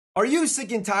Are you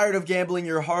sick and tired of gambling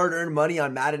your hard-earned money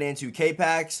on Madden and 2K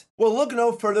packs? Well, look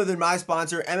no further than my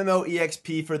sponsor,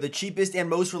 MMOEXP, for the cheapest and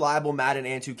most reliable Madden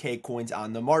and 2K coins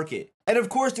on the market. And of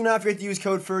course, do not forget to use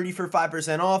code Ferdy for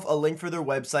 5% off. A link for their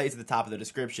website is at the top of the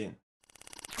description.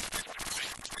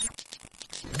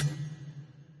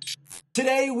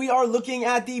 Today, we are looking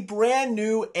at the brand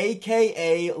new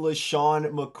AKA SHADY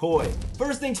MCCOY.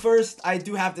 First things first, I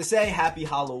do have to say happy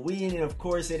Halloween, and of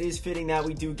course it is fitting that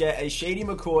we do get a SHADY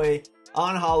MCCOY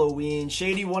on Halloween.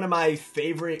 Shady, one of my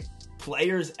favorite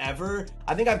players ever.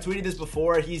 I think I've tweeted this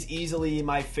before. He's easily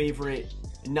my favorite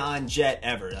non-jet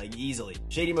ever, like easily.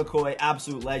 SHADY MCCOY,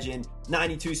 absolute legend.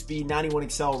 92 speed, 91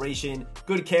 acceleration,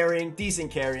 good carrying,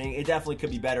 decent carrying. It definitely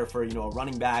could be better for, a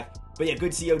running back. But yeah,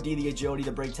 good COD, the agility,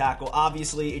 the break tackle.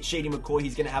 Obviously, it's SHADY MCCOY.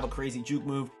 He's going to have a crazy juke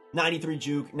move. 93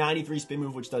 juke, 93 spin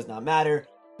move, which does not matter.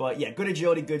 But yeah, good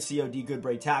agility, good COD, good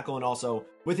break tackle. And also,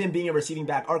 with him being a receiving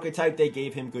back archetype, they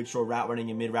gave him good short route running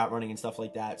and mid route running and stuff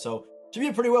like that. So, should be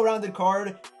a pretty well-rounded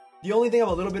card. The only thing I'm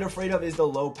a little bit afraid of is the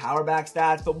low power back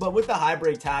stats. But with the high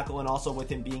break tackle and also with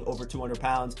him being over 200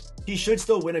 pounds, he should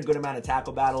still win a good amount of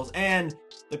tackle battles. And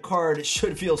the card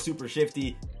should feel super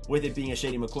shifty with it being a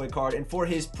SHADY MCCOY card. And for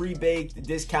his pre-baked,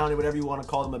 discounted, whatever you want to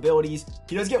call them, abilities,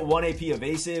 he does get 1 AP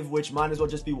evasive, which might as well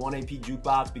just be 1 AP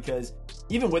jukebox, because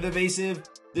even with evasive,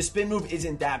 the spin move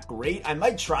isn't that great. I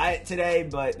might try it today,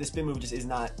 but the spin move just is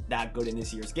not that good in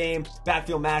this year's game.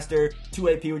 Backfield master, 2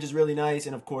 AP, which is really nice.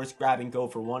 And of course, grab and go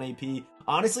for 1 AP.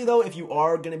 Honestly though, if you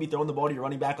are going to be throwing the ball to your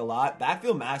running back a lot,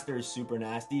 backfield master is super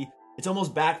nasty. It's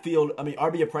almost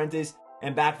RB apprentice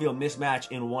and backfield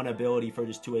mismatch in 1 ability for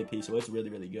just 2 AP, so it's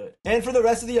really, really good. And for the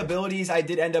rest of the abilities, I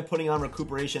did end up putting on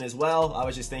recuperation as well. I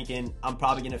was just thinking I'm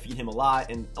probably going to feed him a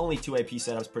lot, and only 2 AP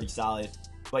setup's pretty solid.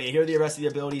 But yeah, here are the rest of the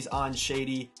abilities on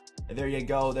Shady. There you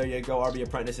go, RB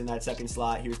apprentice in that second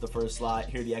slot. Here's the first slot.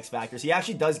 Here are the X factors. He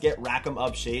actually does get rack 'em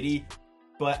up Shady,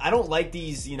 but I don't like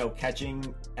these,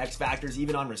 catching X factors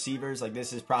even on receivers. Like,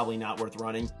 this is probably not worth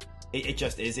running. It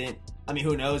just isn't. I mean,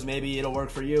 who knows? Maybe it'll work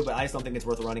for you, but I just don't think it's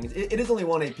worth running. It is only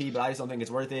 1 AP, but I just don't think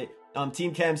it's worth it.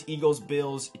 Team Chems, Eagles,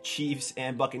 Bills, Chiefs,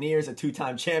 and Buccaneers. A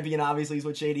 2-time champion, obviously, is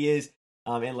what Shady is.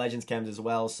 And Legends Chems as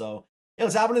well. So, yeah,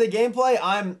 let's hop into the gameplay.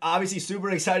 I'm obviously super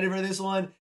excited for this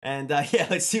one. And, yeah,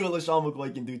 let's see what SHADY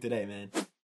MCCOY can do today, man.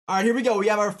 All right, here we go. We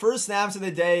have our first snaps of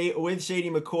the day with SHADY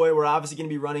MCCOY. We're obviously going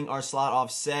to be running our slot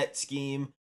offset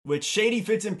scheme, which Shady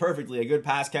fits in perfectly. A good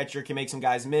pass catcher, can make some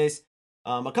guys miss.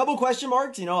 A couple question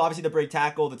marks, obviously the break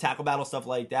tackle, the tackle battle, stuff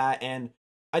like that. And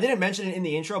I didn't mention it in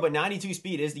the intro, but 92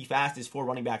 speed is the fastest for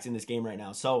running backs in this game right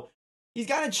now. So he's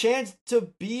got a chance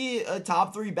to be a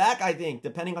top 3 back, I think,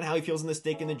 depending on how he feels in the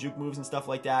stick and the juke moves and stuff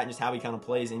like that, and just how he kind of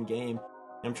plays in game.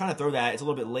 And I'm trying to throw that. It's a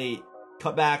little bit late.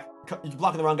 Cut back,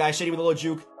 blocking the wrong guy. Shady with a little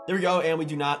juke. There we go. And we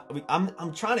do not.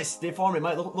 I'm trying to stiff arm. It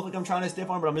might look like I'm trying to stiff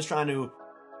arm, but I'm just trying to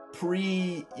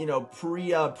pre-win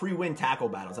tackle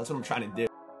battles. That's what I'm trying to do.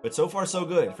 But so far, so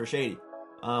good for Shady.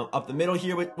 Up the middle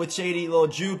here with Shady, little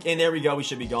juke, and there we go. We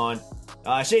should be gone.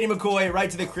 SHADY MCCOY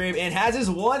right to the crib and has his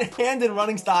one-handed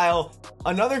running style.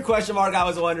 Another question mark I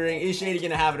was wondering, is Shady going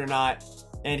to have it or not?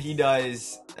 And he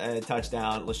does.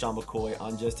 Touchdown, SHADY MCCOY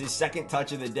on just his 2nd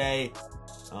touch of the day.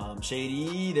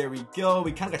 Shady, there we go.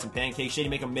 We kind of got some pancakes. Shady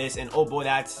make a miss, and oh boy,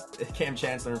 that's Cam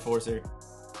Chancellor Enforcer.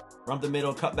 From the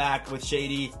middle, cut back with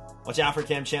Shady. Watch out for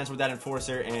Cam Chancellor with that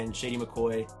Enforcer and SHADY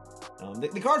MCCOY.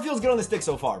 The card feels good on the stick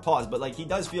so far. Pause, but like he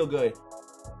does feel good.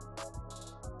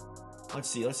 Let's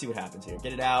see what happens here.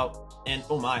 Get it out, and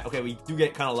oh my, okay, we do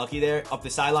get kind of lucky there. Up the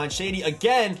sideline, Shady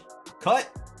again. Cut.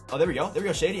 Oh, there we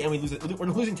go, Shady, and we lose it. We're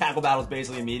losing tackle battles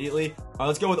basically immediately. All right,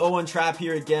 let's go with 0-1 trap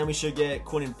here again. We should get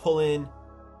Quinn and Pullin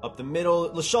up the middle.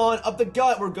 LaShawn up the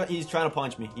gut. We're good. He's trying to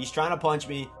punch me.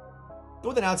 Go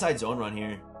with an outside zone run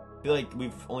here. I feel like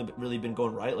we've only really been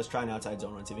going right. Let's try an outside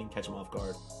zone run, see if we can catch him off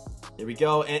guard. There we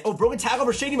go. And oh, broken tackle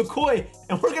for SHADY MCCOY,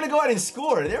 and we're gonna go ahead and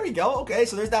score. There we go. Okay,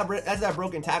 so that's that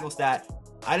broken tackle stat.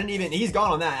 He's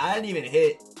gone on that. I didn't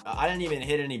even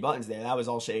hit any buttons there. That was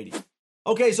all Shady.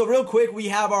 Okay, so real quick, we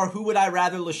have our Who Would I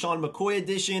Rather SHADY MCCOY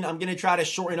edition. I'm gonna try to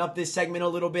shorten up this segment a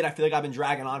little bit. I feel like I've been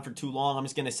dragging on for too long. I'm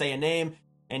just gonna say a name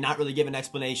and not really give an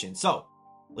explanation. So,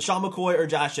 SHADY MCCOY or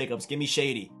Josh Jacobs? Give me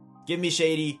Shady. Give me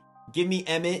Shady. Give me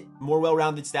Emmett. More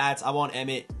well-rounded stats. I want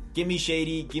Emmett. Give me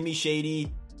Shady. Give me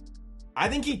Shady. I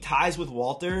think he ties with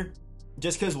Walter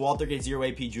just because Walter gets 0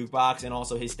 AP jukebox and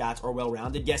also his stats are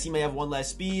well-rounded. Yes, he may have 1 less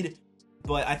speed,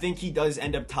 but I think he does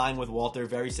end up tying with Walter.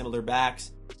 Very similar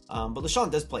backs. But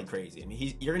LaShawn does play crazy. I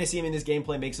mean, you're going to see him in this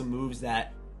gameplay make some moves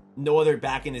that no other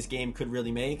back in this game could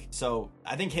really make. So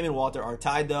I think him and Walter are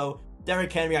tied, though.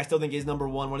 Derrick Henry, I still think is number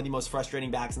one of the most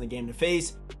frustrating backs in the game to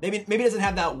face. Maybe doesn't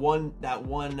have that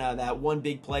one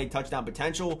big play touchdown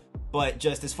potential, but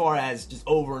just as far as just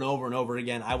over and over and over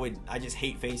again, I just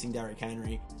hate facing Derrick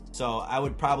Henry. So I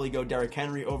would probably go Derrick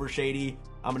Henry over Shady.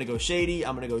 I'm gonna go Shady.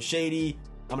 I'm gonna go Shady.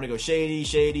 I'm gonna go Shady,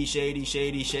 Shady, Shady,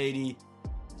 Shady, Shady,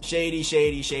 Shady,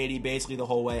 Shady, Shady, basically the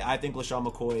whole way. I think LeSean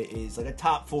McCoy is like a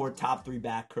top 4, top 3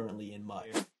 back currently in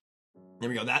MUT. There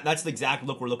we go. That's the exact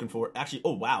look we're looking for. Actually,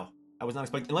 oh wow, I was not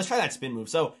expecting. Let's try that spin move.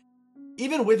 So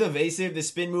even with evasive, the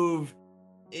spin move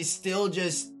is still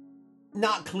just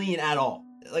not clean at all.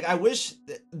 Like, I wish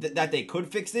that they could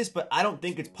fix this, but I don't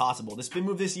think it's possible. The spin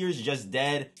move this year is just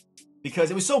dead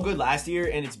because it was so good last year,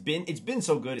 and it's been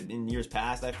so good in years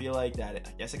past. I feel like that.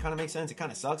 I guess it kind of makes sense. It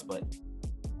kind of sucks, but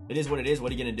it is what it is.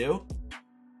 What are you gonna do?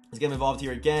 Let's get him involved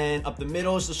here again. Up the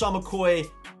middle, so LeSean McCoy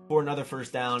for another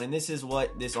first down, and this is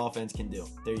what this offense can do.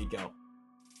 There you go. All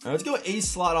right, let's go ace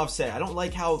slot offset. I don't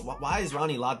like how. Why is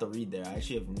Ronnie Lott the read there? I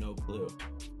actually have no clue.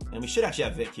 And we should actually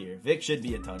have Vic here. Vic should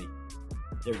be a tutty.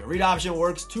 There we go. Read option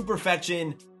works to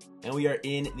perfection. And we are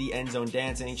in the end zone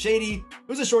dancing. Shady, it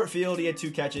was a short field. He had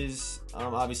 2 catches.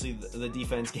 Obviously, the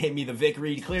defense gave me the Vic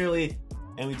read clearly.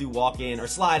 And we do walk in or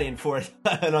slide in for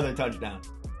another touchdown.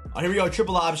 Here we go.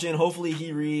 Triple option. Hopefully,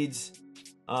 he reads,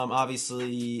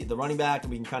 obviously, the running back.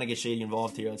 And we can kind of get Shady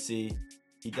involved here. Let's see.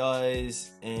 He does.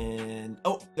 And,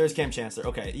 oh, there's Cam Chancellor.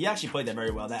 Okay, he actually played that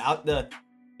very well. The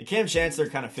Cam Chancellor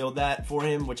kind of filled that for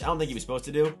him, which I don't think he was supposed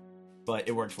to do. But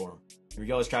it worked for him. Here we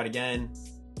go. Let's try it again.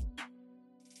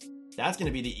 That's going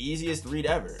to be the easiest read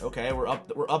ever. Okay, we're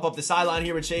up the sideline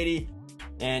here with Shady.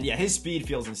 And yeah, his speed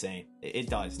feels insane. It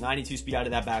does. 92 speed out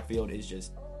of that backfield is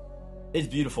just, it's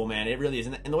beautiful, man. It really is.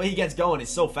 And the way he gets going is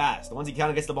so fast. The ones he kind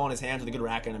of gets the ball in his hands with a good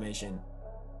rack animation.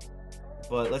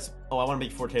 But let's, oh, I want to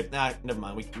make 4 tape. Nah, never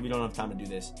mind. We don't have time to do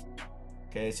this.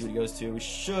 Okay, let's see what he goes to. We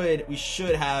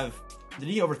should have, did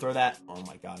he overthrow that? Oh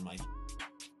my God, Mike.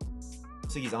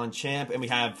 Looks like he's on champ, and we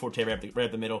have Forte right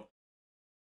up the middle.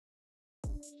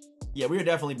 Yeah, we are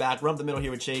definitely back. We're up the middle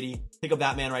here with Shady. Pick up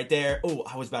that man right there. Oh,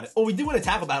 I was about to. Oh, we do win a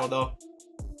tackle battle, though.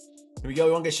 Here we go.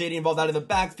 We want to get Shady involved out of the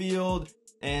backfield.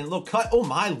 And little cut. Oh,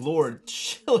 my Lord.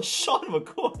 LeSean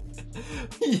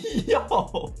McCoy.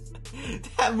 Yo.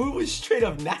 That move was straight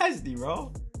up nasty,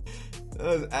 bro. That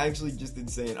was actually just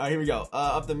insane. All right, here we go.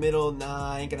 Up the middle.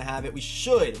 Nah, ain't going to have it. We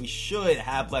should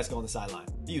have Plesko on the sideline.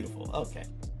 Beautiful. Okay.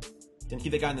 Gonna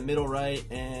keep that guy in the middle, right?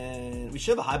 And we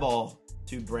should have a high ball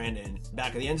to Brandon.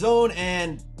 Back of the end zone,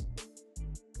 and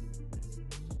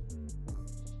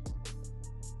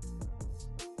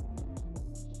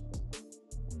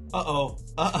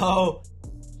uh-oh.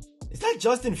 Is that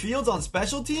Justin Fields on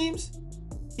special teams?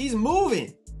 He's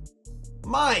moving.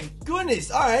 My goodness.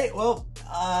 All right, well,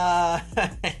 all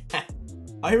right,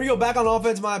 here we go. Back on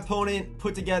offense. My opponent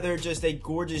put together just a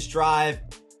gorgeous drive.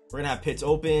 We're going to have Pitts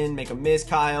open, make a miss,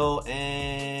 Kyle,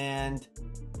 and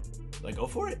do I go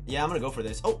for it? Yeah, I'm going to go for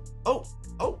this. Oh,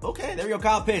 okay. There we go,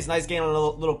 Kyle Pitts. Nice game on a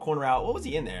little corner out. What was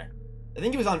he in there? I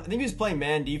think he was playing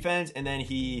man defense, and then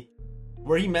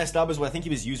where he messed up is what I think he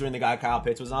was using the guy Kyle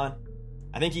Pitts was on.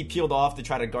 I think he peeled off to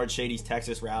try to guard Shady's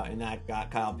Texas route, and that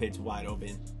got Kyle Pitts wide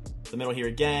open. The middle here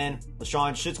again.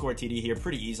 LeSean should score a TD here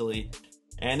pretty easily.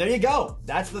 And there you go.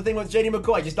 That's the thing with Shady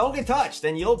McCoy. Just don't get touched,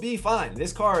 and you'll be fine.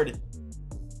 This card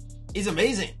is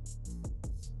amazing.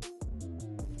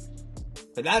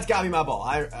 But that's gotta be my ball.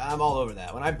 I'm all over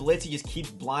that. When I blitz, he just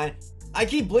keeps blind. I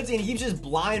keep blitzing, and he keeps just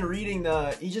blind reading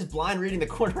the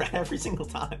corner every single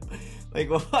time. Like,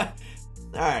 what?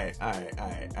 All right.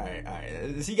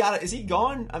 Is he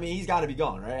gone? I mean, he's got to be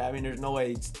gone, right? I mean, there's no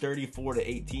way it's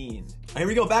 34-18. Here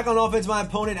we go. Back on offense. My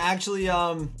opponent actually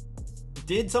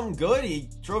did something good. He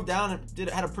drove down and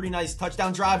had a pretty nice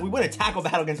touchdown drive. We win a tackle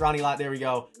battle against Ronnie Lott. There we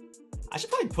go. I should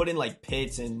probably put in like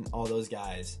Pitts and all those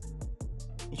guys.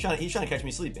 He's trying to catch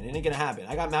me sleeping. It ain't gonna happen.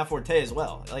 I got Matt Forte as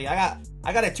well. Like I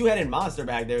got a 2-headed monster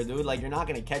back there, dude. Like, you're not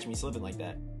gonna catch me slipping like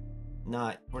that.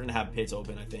 We're gonna have Pitts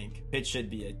open, I think. Pitts should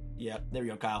be yeah, there we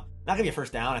go, Kyle. Not gonna be a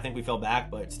first down. I think we fell back,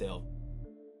 but still.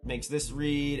 Makes this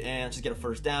read and let's just get a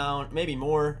first down. Maybe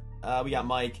more. We got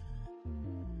Mike.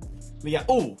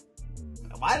 Oh!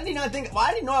 Why did he know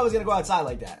I was gonna go outside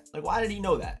like that? Like, why did he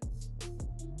know that?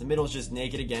 The middle's just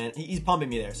naked again. He's pumping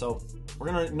me there, so we're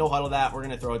gonna no huddle that. We're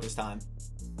gonna throw it this time.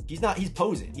 He's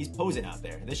posing. He's posing out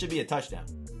there. This should be a touchdown.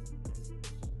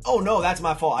 Oh no, that's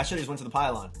my fault. I should have just went to the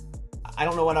pylon. I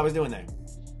don't know what I was doing there.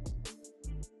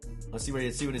 Let's see what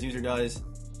his user does.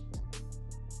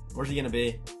 Where's he gonna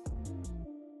be?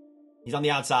 He's on the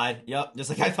outside. Yep, just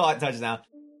like I thought. Touchdown.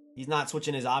 He's not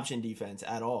switching his option defense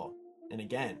at all. And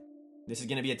again, this is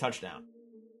gonna be a touchdown.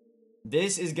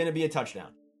 This is gonna be a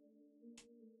touchdown.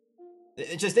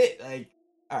 It's just it. Like,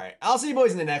 all right, I'll see you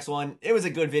boys in the next one. It was a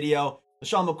good video.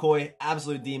 LeSean McCoy,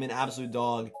 absolute demon, absolute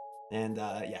dog. And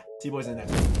yeah, see you boys in the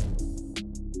next one.